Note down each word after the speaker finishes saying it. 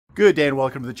Good day and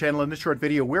welcome to the channel. In this short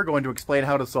video, we're going to explain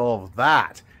how to solve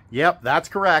that. Yep, that's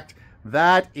correct.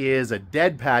 That is a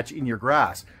dead patch in your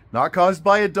grass. Not caused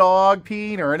by a dog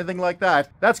peeing or anything like that.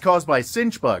 That's caused by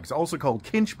cinch bugs, also called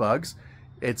cinch bugs.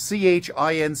 It's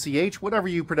C-H-I-N-C-H, whatever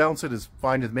you pronounce it is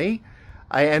fine with me.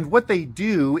 And what they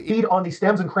do is feed on the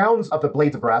stems and crowns of the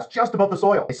blades of grass just above the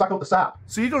soil. They suck out the sap.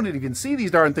 so you don't even see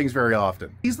these darn things very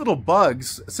often. These little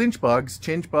bugs, cinch bugs,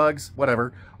 chinch bugs,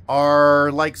 whatever,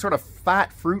 are like sort of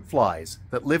fat fruit flies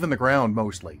that live in the ground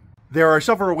mostly. There are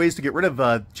several ways to get rid of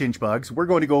chinch bugs. We're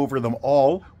going to go over them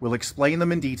all. We'll explain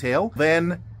them in detail,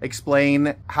 then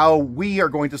explain how we are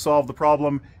going to solve the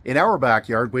problem in our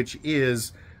backyard, which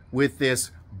is with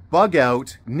this bug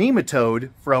out nematode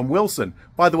from Wilson.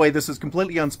 By the way, this is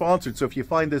completely unsponsored, so if you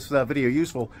find this video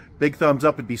useful, big thumbs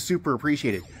up would be super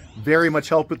appreciated. Very much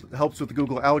helps with the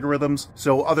Google algorithms,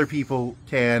 so other people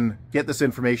can get this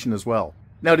information as well.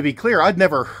 Now, to be clear, I'd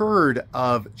never heard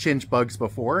of chinch bugs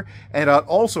before, and I'd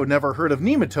also never heard of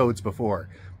nematodes before.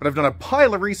 But I've done a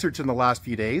pile of research in the last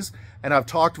few days, and I've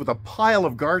talked with a pile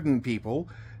of garden people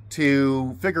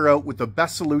to figure out what the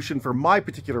best solution for my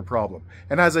particular problem.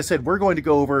 And as I said, we're going to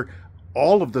go over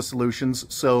all of the solutions,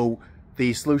 so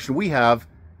the solution we have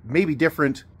may be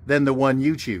different than the one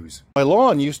you choose. My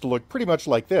lawn used to look pretty much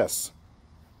like this.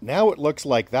 Now it looks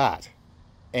like that.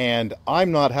 And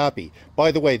I'm not happy.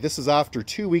 By the way, this is after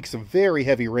 2 weeks of very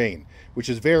heavy rain, which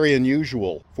is very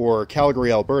unusual for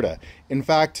Calgary, Alberta. In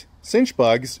fact, cinch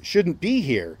bugs shouldn't be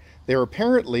here. They're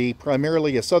apparently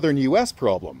primarily a southern US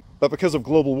problem. But because of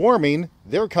global warming,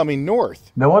 they're coming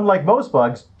north. Now, unlike most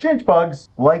bugs, chinch bugs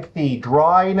like the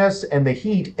dryness and the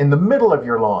heat in the middle of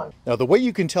your lawn. Now, the way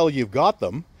you can tell you've got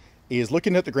them is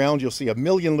looking at the ground, you'll see a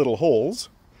million little holes.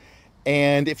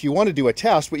 And if you want to do a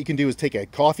test, what you can do is take a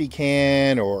coffee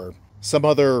can or some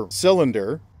other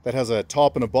cylinder that has a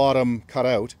top and a bottom cut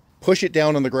out, push it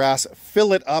down on the grass,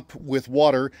 fill it up with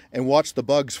water, and watch the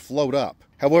bugs float up.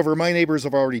 However, my neighbors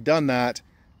have already done that,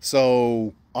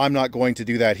 so I'm not going to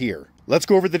do that here. Let's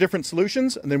go over the different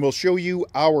solutions, and then we'll show you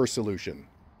our solution,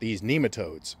 these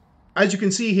nematodes. As you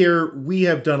can see here, we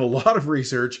have done a lot of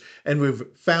research and we've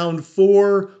found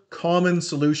 4 common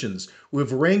solutions.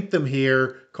 We've ranked them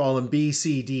here, column B,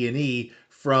 C, D, and E,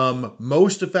 from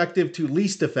most effective to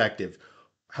least effective.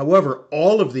 However,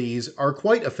 all of these are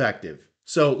quite effective.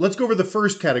 So let's go over the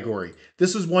first category.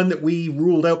 This is one that we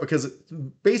ruled out because it's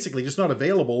basically just not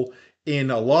available in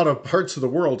a lot of parts of the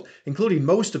world, including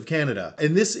most of Canada.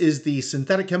 And this is the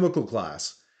synthetic chemical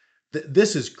class.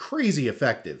 This is crazy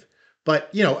effective. But,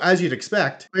 you know, as you'd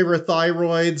expect,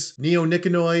 Pyrethroids,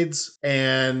 Neonicanoids,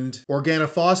 and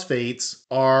Organophosphates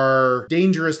are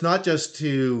dangerous not just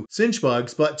to cinch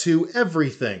bugs, but to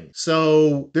everything.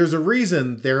 So there's a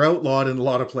reason they're outlawed in a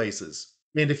lot of places.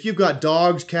 And if you've got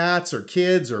dogs, cats, or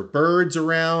kids, or birds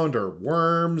around, or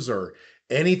worms, or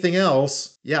anything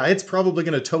else, yeah, it's probably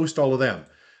going to toast all of them.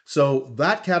 So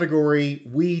that category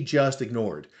we just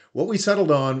ignored. What we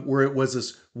settled on where it was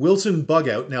this Wilson bug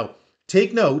out. Now,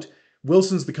 take note,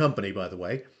 Wilson's the company, by the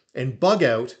way, and bug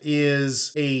out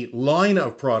is a line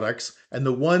of products, and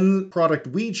the one product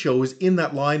we chose in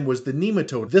that line was the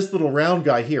nematode, this little round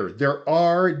guy here. There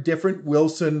are different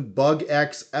Wilson bug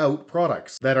X out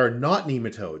products that are not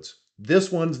nematodes.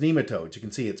 This one's nematodes. You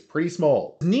can see it's pretty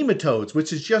small. Nematodes,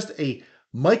 which is just a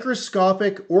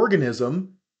microscopic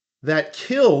organism that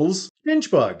kills chinch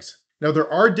bugs. Now,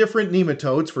 there are different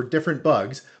nematodes for different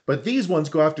bugs, but these ones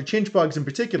go after chinch bugs in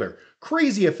particular.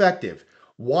 Crazy effective.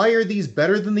 Why are these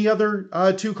better than the other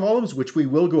 2 columns, which we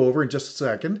will go over in just a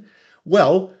second?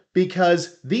 Well,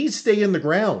 because these stay in the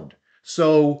ground.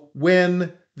 So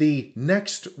when the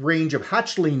next range of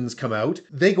hatchlings come out,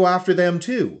 they go after them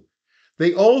too.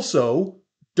 They also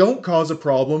don't cause a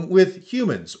problem with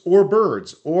humans or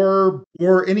birds or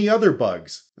any other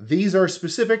bugs. These are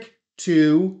specific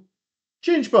to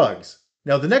chinch bugs.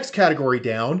 Now, the next category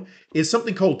down is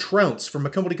something called Trounce from a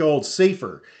company called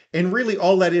Safer. And really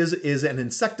all that is an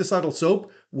insecticidal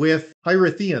soap with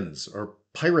Pyrethrins or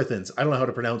Pyrethrins. I don't know how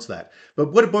to pronounce that.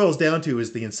 But what it boils down to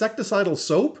is the insecticidal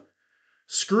soap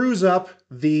screws up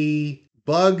the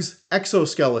bug's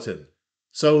exoskeleton.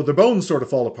 So the bones sort of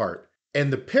fall apart.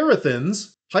 And the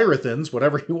Pyrethrins,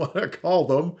 whatever you want to call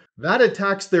them, that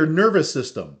attacks their nervous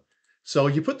system. So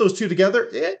you put those 2 together,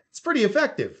 it's pretty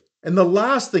effective. And the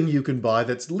last thing you can buy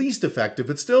that's least effective,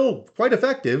 but still quite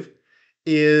effective,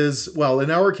 is, well,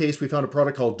 in our case, we found a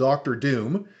product called Doktor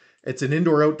Doom. It's an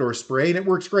indoor-outdoor spray, and it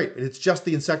works great. It's just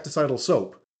the insecticidal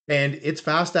soap. And it's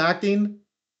fast-acting.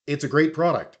 It's a great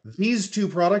product. These 2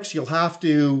 products you'll have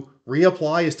to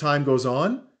reapply as time goes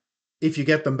on if you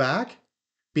get them back,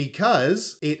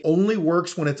 because it only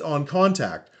works when it's on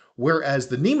contact. Whereas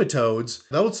the nematodes,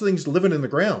 those things living in the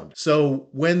ground. So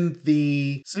when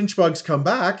the cinch bugs come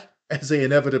back, as they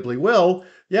inevitably will,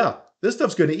 yeah, this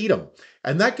stuff's going to eat them.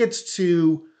 And that gets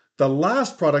to the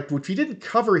last product, which we didn't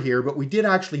cover here, but we did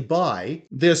actually buy,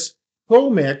 this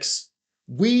ProMix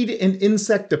weed and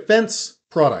insect defense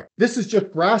product. This is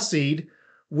just grass seed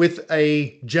with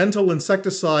a gentle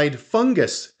insecticide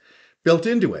fungus built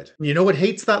into it. You know what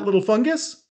hates that little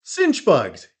fungus? Cinch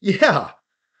bugs. Yeah.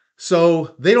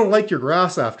 So they don't like your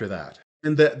grass after that.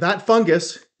 And that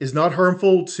fungus is not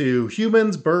harmful to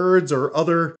humans, birds, or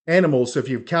other animals. So if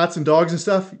you have cats and dogs and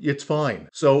stuff, it's fine.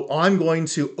 So I'm going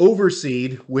to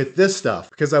overseed with this stuff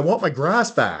because I want my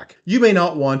grass back. You may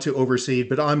not want to overseed,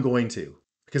 but I'm going to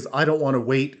because I don't want to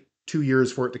wait 2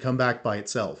 years for it to come back by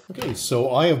itself. Okay,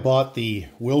 so I have bought the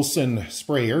Wilson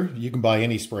sprayer. You can buy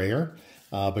any sprayer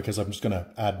because I'm just going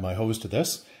to add my hose to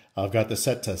this. I've got this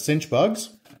set to cinch bugs.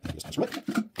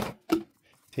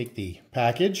 Take the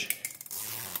package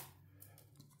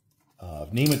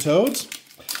of nematodes,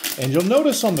 and you'll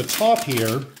notice on the top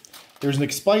here, there's an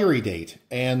expiry date,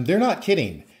 and they're not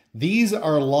kidding. These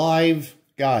are live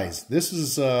guys. This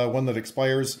is one that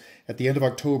expires at the end of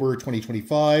October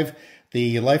 2025.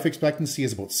 The life expectancy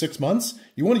is about 6 months.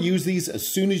 You want to use these as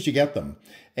soon as you get them.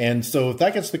 And so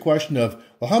that gets the question of,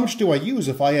 well, how much do I use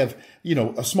if I have, you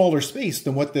know, a smaller space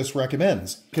than what this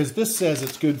recommends? Because this says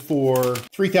it's good for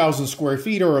 3,000 square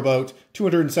feet or about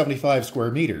 275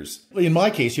 square meters. In my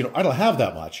case, you know, I don't have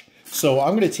that much. So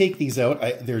I'm going to take these out.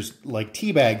 There's like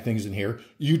tea bag things in here.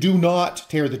 You do not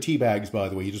tear the tea bags, by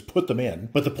the way. You just put them in.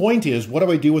 But the point is, what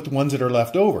do I do with the ones that are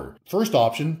left over? First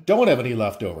option, don't have any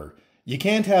left over. You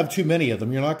can't have too many of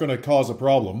them. You're not going to cause a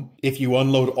problem if you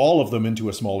unload all of them into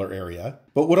a smaller area.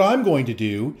 But what I'm going to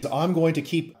do is I'm going to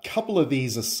keep a couple of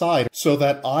these aside so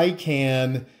that I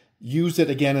can use it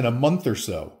again in a month or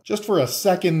so, just for a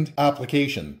second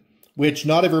application, which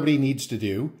not everybody needs to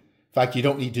do. In fact, you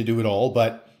don't need to do it all,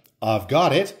 but I've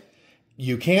got it.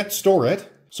 You can't store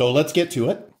it, so let's get to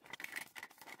it.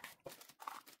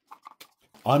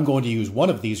 I'm going to use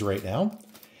one of these right now.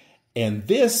 And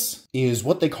this is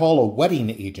what they call a wetting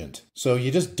agent. So you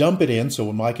just dump it in. So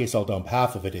in my case, I'll dump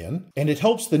half of it in. And it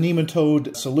helps the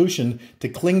nematode solution to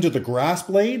cling to the grass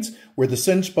blades where the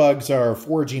cinch bugs are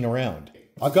foraging around.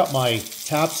 I've got my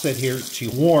tap set here to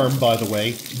warm, by the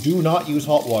way. Do not use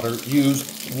hot water.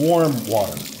 Use warm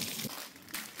water.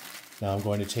 Now I'm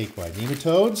going to take my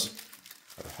nematodes,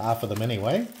 or half of them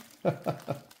anyway.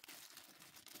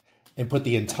 And put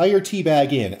the entire tea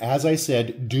bag in. As I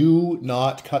said, do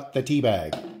not cut the tea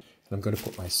bag. And I'm going to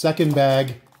put my second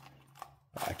bag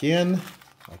back in,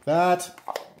 like that.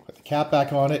 Put the cap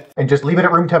back on it. And just leave it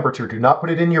at room temperature. Do not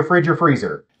put it in your fridge or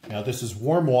freezer. Now this is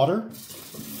warm water.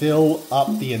 Fill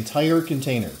up the entire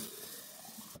container.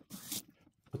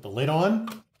 Put the lid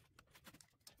on.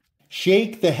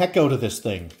 Shake the heck out of this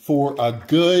thing for a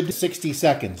good 60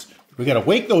 seconds. We got to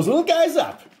wake those little guys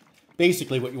up.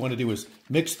 Basically, what you want to do is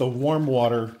mix the warm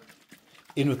water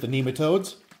in with the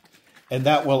nematodes, and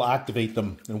that will activate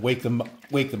them and wake them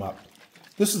up.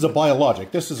 This is a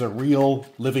biologic. This is a real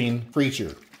living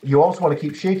creature. You also want to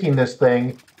keep shaking this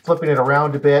thing, flipping it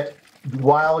around a bit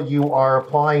while you are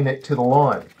applying it to the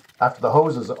lawn after the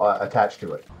hose is attached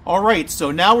to it. All right,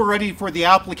 so now we're ready for the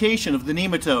application of the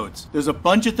nematodes. There's a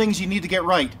bunch of things you need to get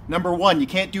right. Number one, you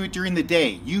can't do it during the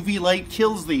day. UV light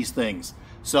kills these things.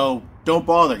 So don't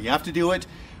bother. You have to do it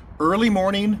early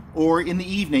morning or in the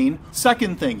evening.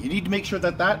 Second thing, you need to make sure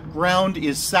that that ground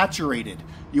is saturated.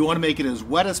 You want to make it as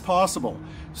wet as possible.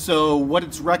 So what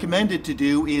it's recommended to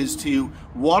do is to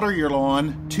water your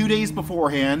lawn 2 days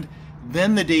beforehand,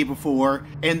 then the day before,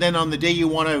 and then on the day you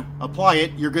want to apply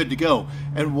it, you're good to go.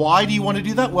 And why do you want to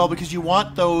do that? Well, because you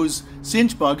want those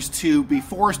cinch bugs to be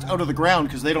forced out of the ground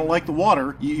because they don't like the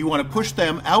water. You want to push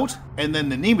them out, and then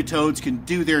the nematodes can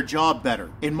do their job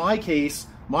better. In my case,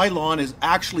 my lawn is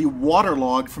actually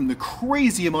waterlogged from the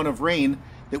crazy amount of rain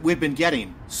that we've been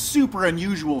getting. Super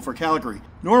unusual for Calgary.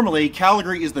 Normally,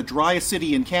 Calgary is the driest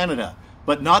city in Canada,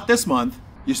 but not this month.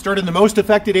 You start in the most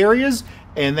affected areas,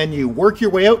 and then you work your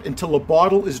way out until the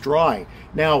bottle is dry.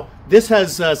 Now, this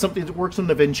has something that works on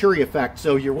the venturi effect,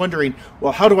 so you're wondering,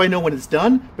 well, how do I know when it's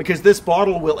done? Because this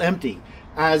bottle will empty.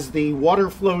 As the water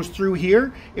flows through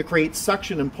here, it creates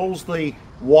suction and pulls the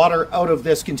water out of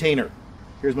this container.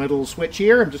 Here's my little switch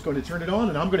here. I'm just going to turn it on,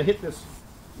 and I'm going to hit this.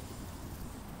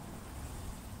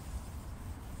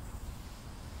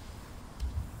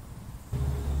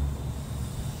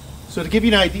 So to give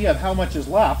you an idea of how much is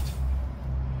left,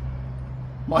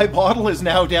 my bottle is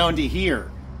now down to here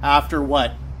after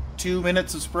what, 2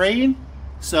 minutes of spraying?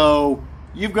 So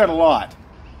you've got a lot,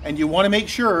 and you want to make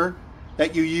sure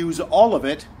that you use all of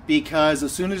it, because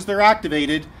as soon as they're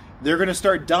activated, they're going to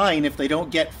start dying if they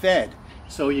don't get fed.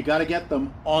 So you got to get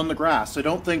them on the grass. So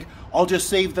don't think, I'll just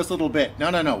save this little bit. No,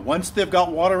 no, no. Once they've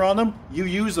got water on them, you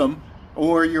use them,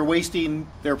 or you're wasting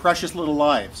their precious little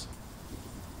lives.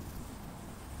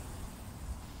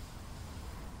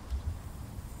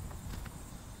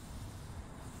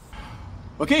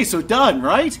 Okay, so done,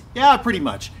 right? Yeah, pretty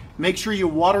much. Make sure you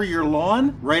water your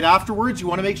lawn right afterwards. You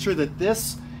want to make sure that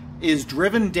this is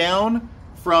driven down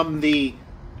from the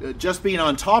just being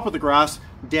on top of the grass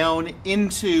down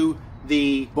into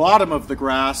the bottom of the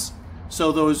grass,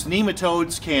 so those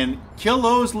nematodes can kill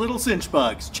those little cinch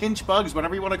bugs, chinch bugs,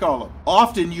 whatever you want to call them.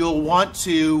 Often you'll want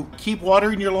to keep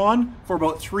watering your lawn for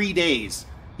about 3 days.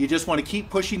 You just want to keep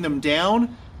pushing them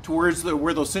down towards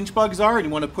where those cinch bugs are, and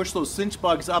you want to push those cinch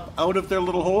bugs up out of their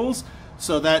little holes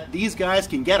so that these guys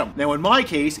can get them. Now in my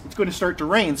case, it's going to start to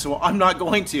rain, so I'm not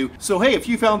going to. So hey, if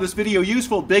you found this video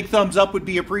useful, big thumbs up would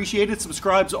be appreciated.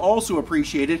 Subscribe's also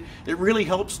appreciated. It really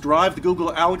helps drive the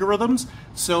Google algorithms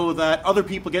so that other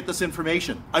people get this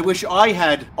information. I wish I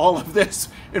had all of this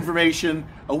information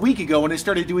a week ago when I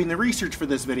started doing the research for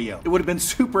this video. It would have been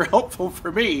super helpful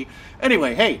for me.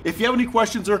 Anyway, hey, if you have any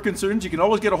questions or concerns, you can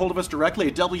always get a hold of us directly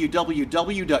at www.urtech.ca.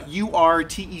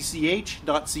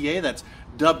 That's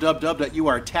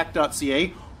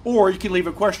www.urtech.ca, or you can leave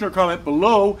a question or comment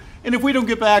below, and if we don't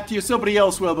get back to you, somebody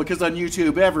else will, because on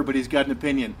YouTube everybody's got an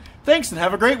opinion. Thanks and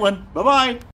have a great one. Bye-bye.